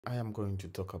I am going to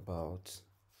talk about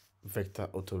vector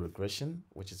autoregression,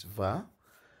 which is VAR.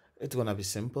 It's gonna be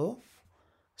simple.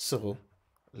 So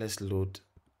let's load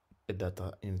a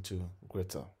data into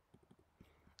Gretl.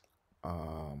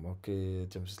 Okay,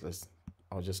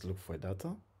 I'll just look for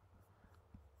data.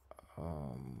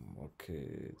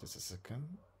 Okay, just a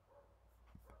second.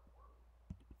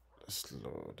 Let's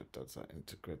load the data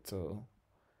into Gretl.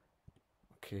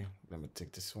 Okay, let me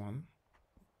take this one.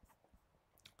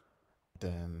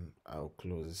 Then I'll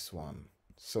close this one.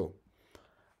 So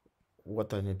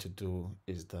what I need to do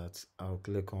is that I'll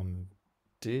click on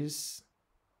this.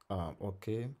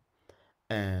 Okay,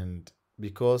 and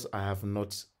because I have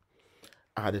not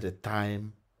added a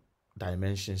time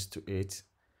dimensions to it,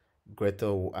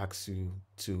 Gretl will ask you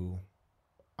to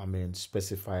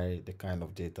specify the kind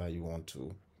of data you want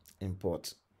to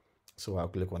import. So I'll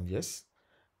click on yes,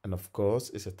 and of course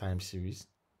it's a time series,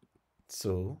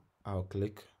 so I'll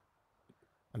click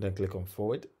and then click on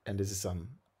forward, and this is an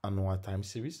annual time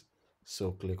series,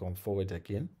 so click on forward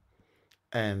again.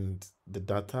 And the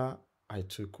data I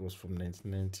took was from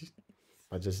 1990,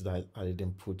 but just that I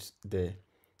didn't put the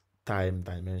time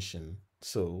dimension,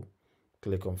 so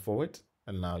click on forward,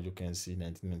 and now you can see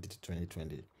 1990 to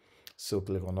 2020. So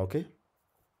click on OK.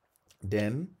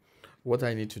 Then what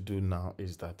I need to do now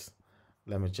is that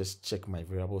let me just check my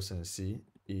variables and see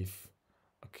if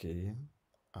okay.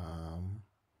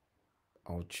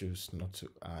 I'll choose not to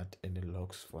add any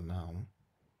logs for now.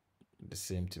 The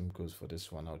same thing goes for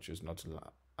this one. I'll choose not to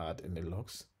add any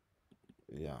logs.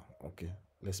 Yeah, okay,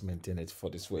 let's maintain it for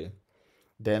this way.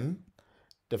 Then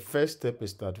the first step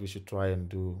is that we should try and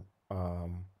do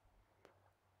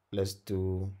let's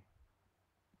do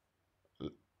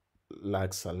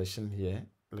lag selection here.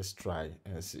 Let's try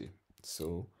and see.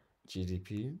 So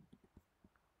GDP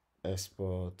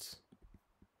export,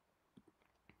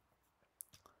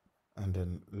 and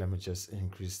then let me just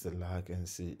increase the lag and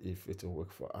see if it will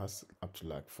work for us up to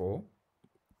lag 4.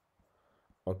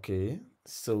 Okay,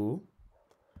 so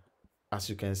as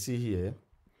you can see here,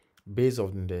 based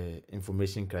on the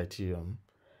information criterion,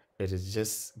 it is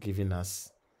just giving us,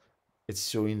 it's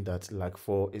showing that lag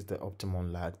 4 is the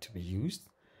optimum lag to be used.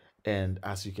 And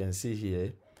as you can see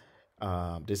here,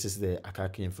 this is the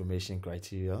Akaki information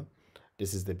criteria,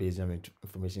 this is the Bayesian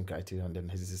information criteria, and then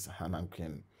this is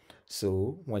Hanankin.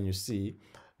 So when you see,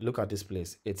 look at this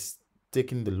place, it's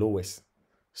taking the lowest.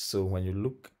 So when you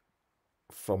look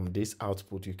from this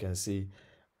output, you can see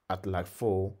at lag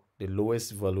 4, the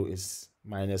lowest value is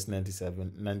minus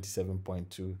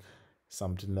 97.2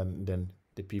 something, and then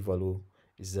the p-value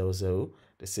is 0.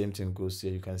 The same thing goes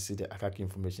here. You can see the Akaki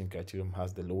information criterion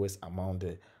has the lowest among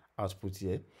the output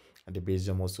here, and the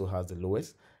Bayesian also has the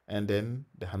lowest, and then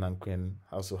the Hanankin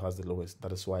also has the lowest.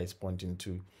 That is why it's pointing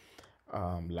to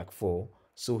lag 4.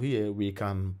 So here we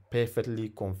can perfectly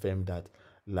confirm that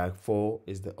lag 4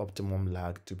 is the optimum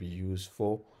lag to be used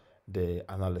for the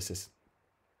analysis.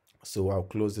 So I'll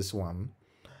close this one,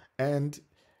 and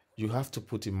you have to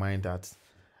put in mind that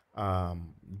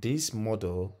this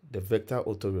model, the vector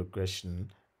autoregression,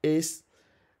 is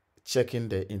checking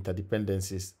the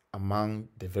interdependencies among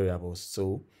the variables.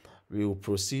 So we will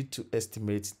proceed to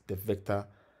estimate the vector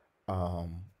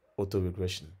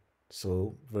autoregression.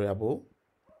 So variable,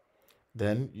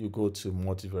 then you go to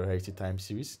multivariate time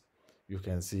series. You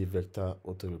can see vector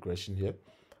autoregression here.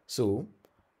 So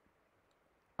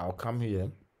I'll come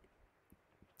here,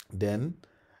 then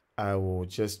I will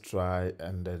just try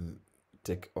and then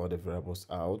take all the variables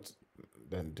out,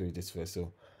 then do it this way.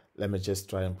 So let me just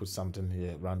try and put something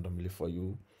here randomly for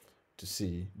you to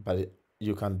see, but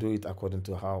you can do it according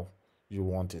to how you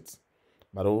want it.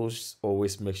 But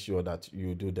always make sure that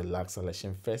you do the lag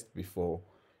selection first before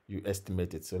you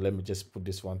estimate it. So let me just put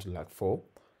this one to lag 4.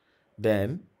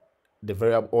 Then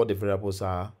all the variables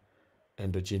are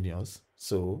endogenous.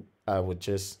 So I would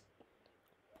just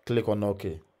click on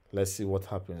OK. Let's see what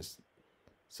happens.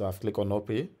 So I've clicked on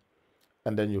OK,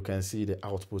 and then you can see the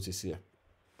output is here.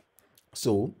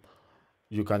 So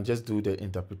you can just do the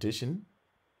interpretation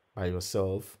by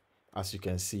yourself. As you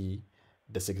can see,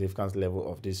 the significance level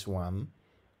of this one,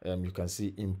 you can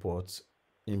see imports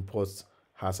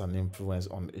has an influence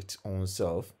on its own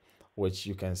self, which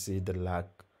you can see the lag,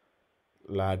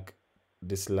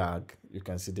 you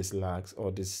can see this lags,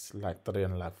 or this lag 3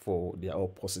 and lag 4, they are all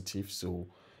positive. So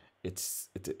it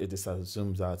is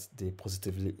assumed that they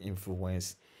positively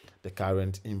influence the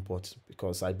current import,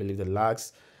 because I believe the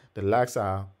lags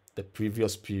are the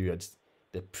previous periods.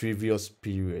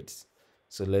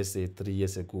 So let's say 3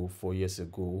 years ago, 4 years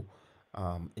ago,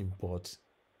 import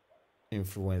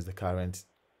influence the current,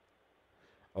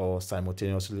 or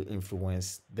simultaneously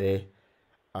influence the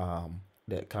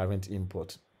the current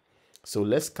import. So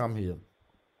let's come here.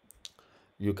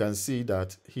 You can see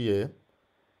that here,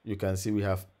 you can see we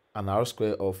have an R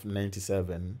square of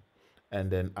 97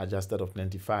 and then adjusted of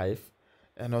 95.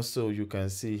 And also you can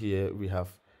see here we have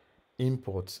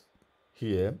import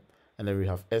here, and then we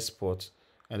have export,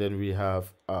 and then we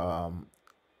have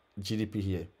GDP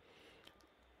here.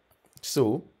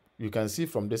 So you can see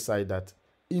from this side that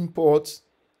import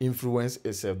influence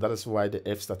itself. That is why the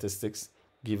F statistics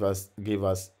gave us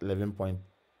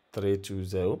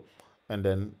 11.320, and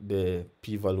then the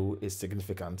p-value is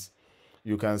significant.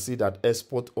 You can see that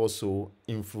export also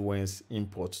influence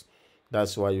import.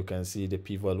 That's why you can see the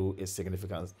p-value is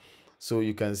significant. So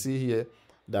you can see here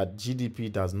that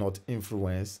GDP does not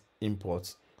influence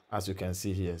import, as you can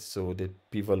see here. So the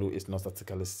p-value is not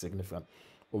statistically significant.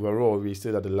 Overall, we say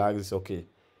that the lag is okay,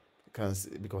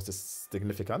 because it's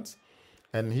significant.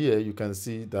 And here you can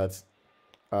see that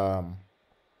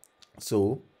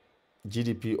so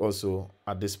GDP also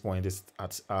at this point is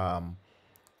at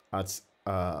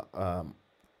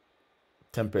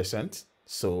 10%.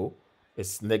 So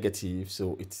it's negative.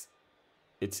 So it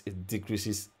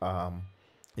decreases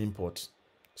import.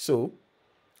 So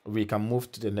we can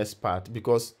move to the next part,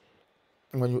 because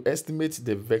when you estimate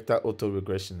the vector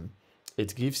autoregression,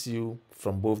 it gives you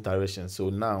from both directions. So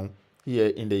now here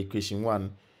in the equation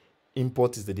 1,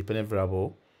 import is the dependent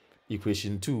variable.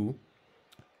 Equation 2,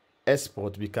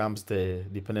 export becomes the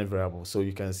dependent variable. So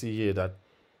you can see here that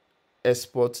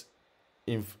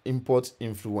import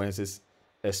influences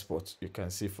export. You can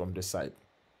see from the side.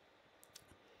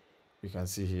 You can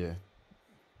see here.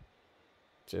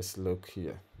 Just look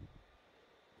here.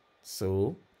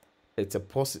 So it's a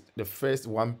positive. The first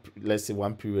one, let's say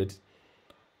one period,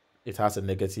 it has a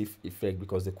negative effect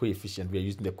because the coefficient, we are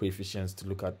using the coefficients to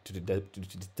look at to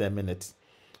determine it.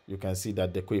 You can see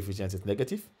that the coefficient is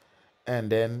negative, and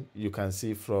then you can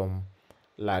see from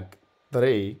lag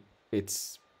 3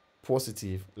 it's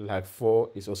positive, lag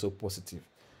 4 is also positive,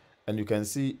 and you can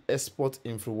see export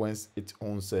influence its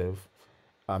own self.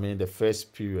 I mean the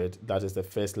first period, that is the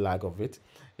first lag of it,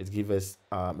 it gives us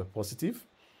a positive,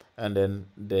 and then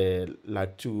the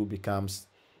lag 2 becomes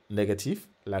negative,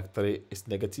 lag 3 is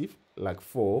negative, lag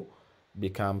 4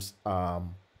 becomes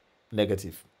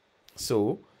negative.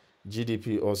 So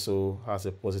GDP also has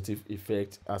a positive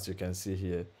effect, as you can see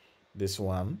here. This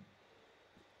one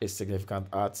is significant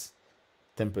at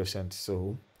 10%,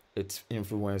 so it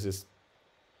influences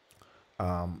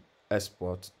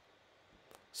export.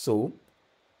 So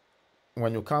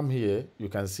when you come here, you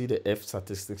can see the F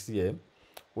statistics here,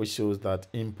 which shows that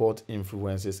import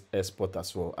influences export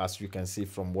as well. As you can see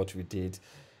from what we did,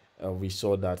 we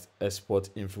saw that export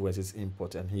influences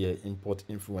import, and here import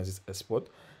influences export,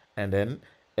 and then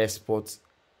export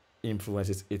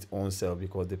influences its own self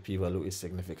because the p-value is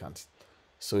significant.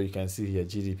 So you can see here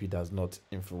GDP does not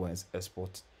influence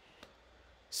export.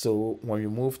 So when you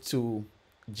move to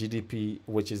GDP,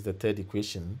 which is the third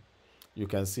equation, you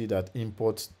can see that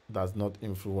import does not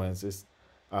influence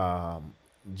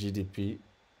GDP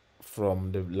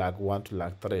from the lag 1 to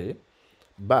lag 3,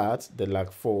 but the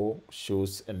lag 4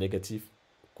 shows a negative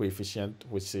coefficient,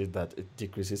 which says that it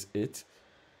decreases it.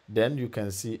 Then you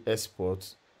can see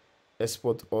export.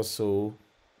 Export also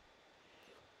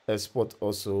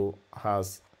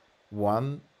has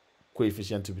one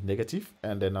coefficient to be negative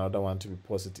and then another one to be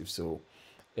positive. So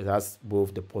it has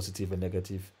both the positive and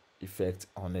negative effect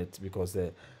on it, because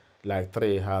the lag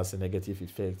 3 has a negative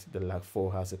effect, the lag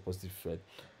 4 has a positive effect.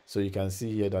 So you can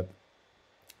see here that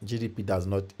GDP does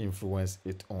not influence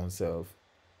its own self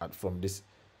from this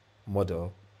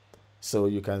model. So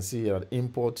you can see here that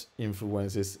import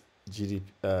influences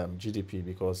GDP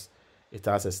because it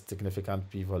has a significant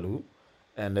p-value,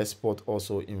 and export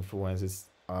also influences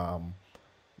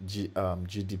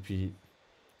GDP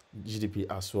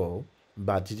as well,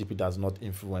 but GDP does not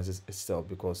influence itself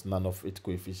because none of its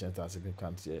coefficients are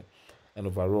significant here. And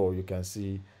overall, you can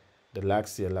see the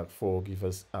lags here, lag 4, give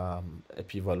us a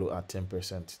p-value at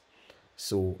 10%.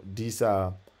 So these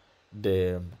are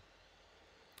the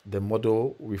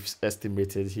model we've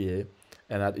estimated here,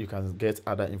 and that you can get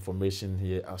other information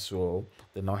here as well.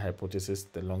 The null hypothesis,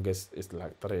 the longest is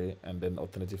lag 3, and then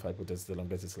alternative hypothesis, the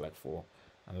longest is lag 4,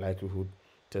 and likelihood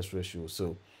test ratio.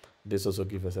 So this also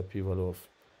gives us a p-value of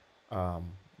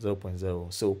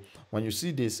 0.0. So when you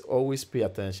see this, always pay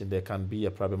attention. There can be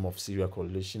a problem of serial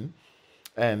correlation,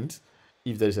 and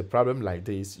if there is a problem like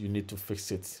this, you need to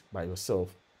fix it by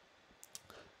yourself.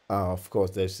 Of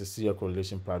course, there's a serial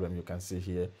correlation problem. You can see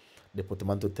here the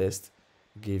Portmanteau test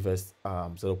gave us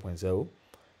 0.0.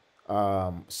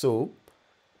 So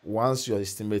once you're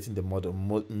estimating the model,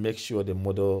 make sure the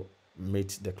model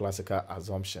meet the classical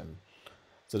assumption.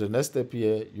 So the next step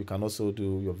here, you can also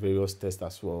do your various tests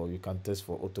as well. You can test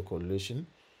for autocorrelation.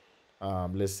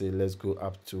 Let's say let's go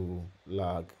up to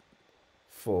lag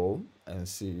 4 and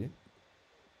see.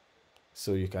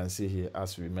 So you can see here,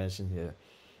 as we mentioned here,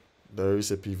 there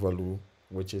is a p-value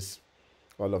which is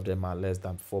all of them are less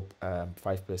than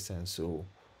 5%. So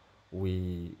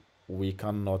we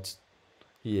cannot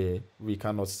we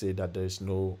cannot say that there is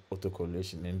no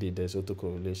autocorrelation. Indeed, there's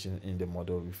autocorrelation in the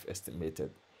model we've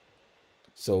estimated.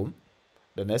 So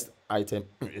the next item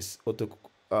is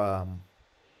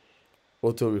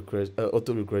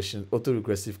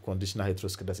autoregressive conditional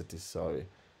heteroscedasticity. Sorry,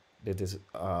 that is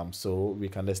so we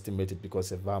can estimate it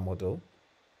because a VAR model.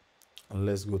 And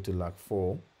let's go to lag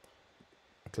 4.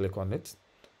 Click on it.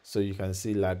 So you can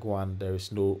see lag 1, there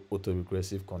is no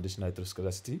autoregressive conditional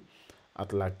heteroscedasticity.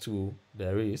 At lag 2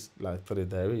 there is, lag 3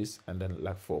 there is, and then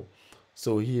lag 4.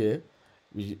 So here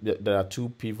there are two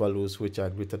p-values which are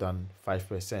greater than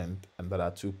 5%, and there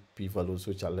are two p-values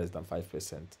which are less than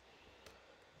 5%.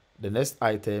 The next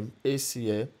item is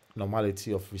here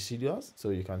normality of residuals.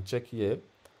 So you can check here.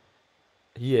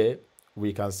 Here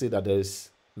we can see that there is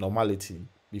normality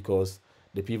because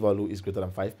the p-value is greater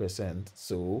than 5%.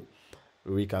 So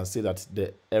we can see that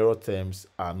the error terms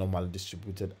are normally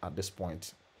distributed at this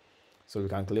point. So we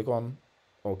can click on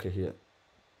OK here.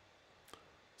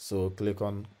 So click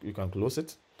on, you can close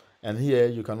it. And here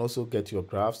you can also get your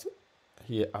graphs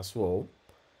here as well.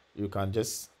 You can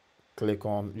just click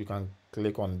on, you can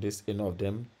click on this, any of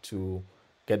them, to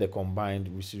get a combined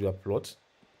residual plot.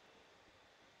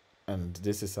 And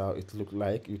this is how it looks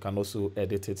like. You can also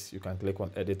edit it. You can click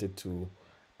on edit it to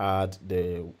add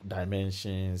the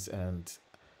dimensions and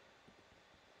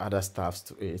other stuffs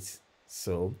to it.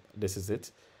 So this is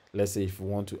it. Let's say if you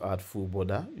want to add full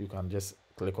border, you can just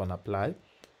click on apply,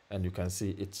 and you can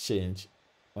see it change.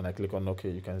 When I click on OK,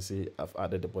 you can see I've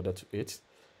added the border to it.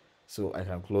 So I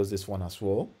can close this one as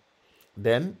well.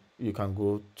 Then you can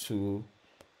go to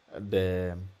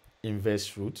the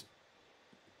inverse route.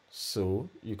 So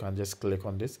you can just click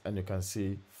on this, and you can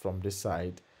see from this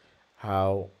side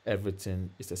how everything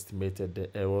is estimated,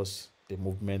 the errors, the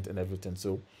movement, and everything.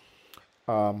 So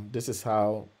this is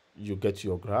how you get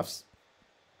your graphs.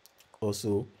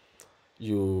 Also,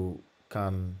 you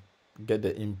can get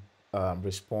the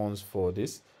response for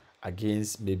this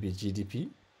against maybe GDP.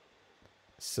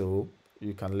 So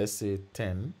you can, let's say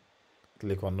 10,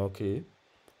 click on OK,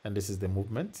 and this is the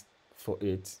movement for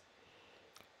it.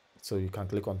 So you can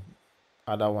click on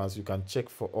other ones. You can check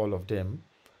for all of them,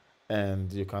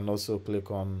 and you can also click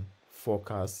on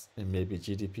forecast in maybe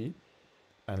GDP,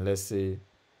 and let's say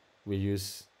we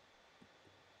use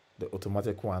the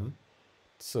automatic one.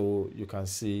 So you can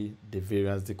see the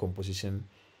variance decomposition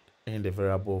in the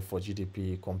variable for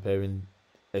GDP, comparing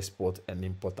export and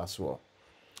import as well.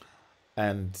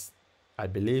 And I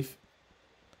believe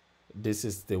this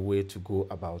is the way to go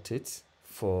about it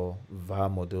for VAR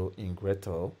model in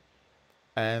Gretl.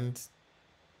 And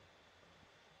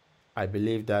I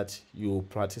believe that you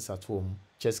practice at home.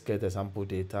 Just get the sample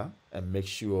data and make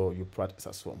sure you practice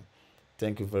at home.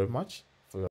 Thank you very much.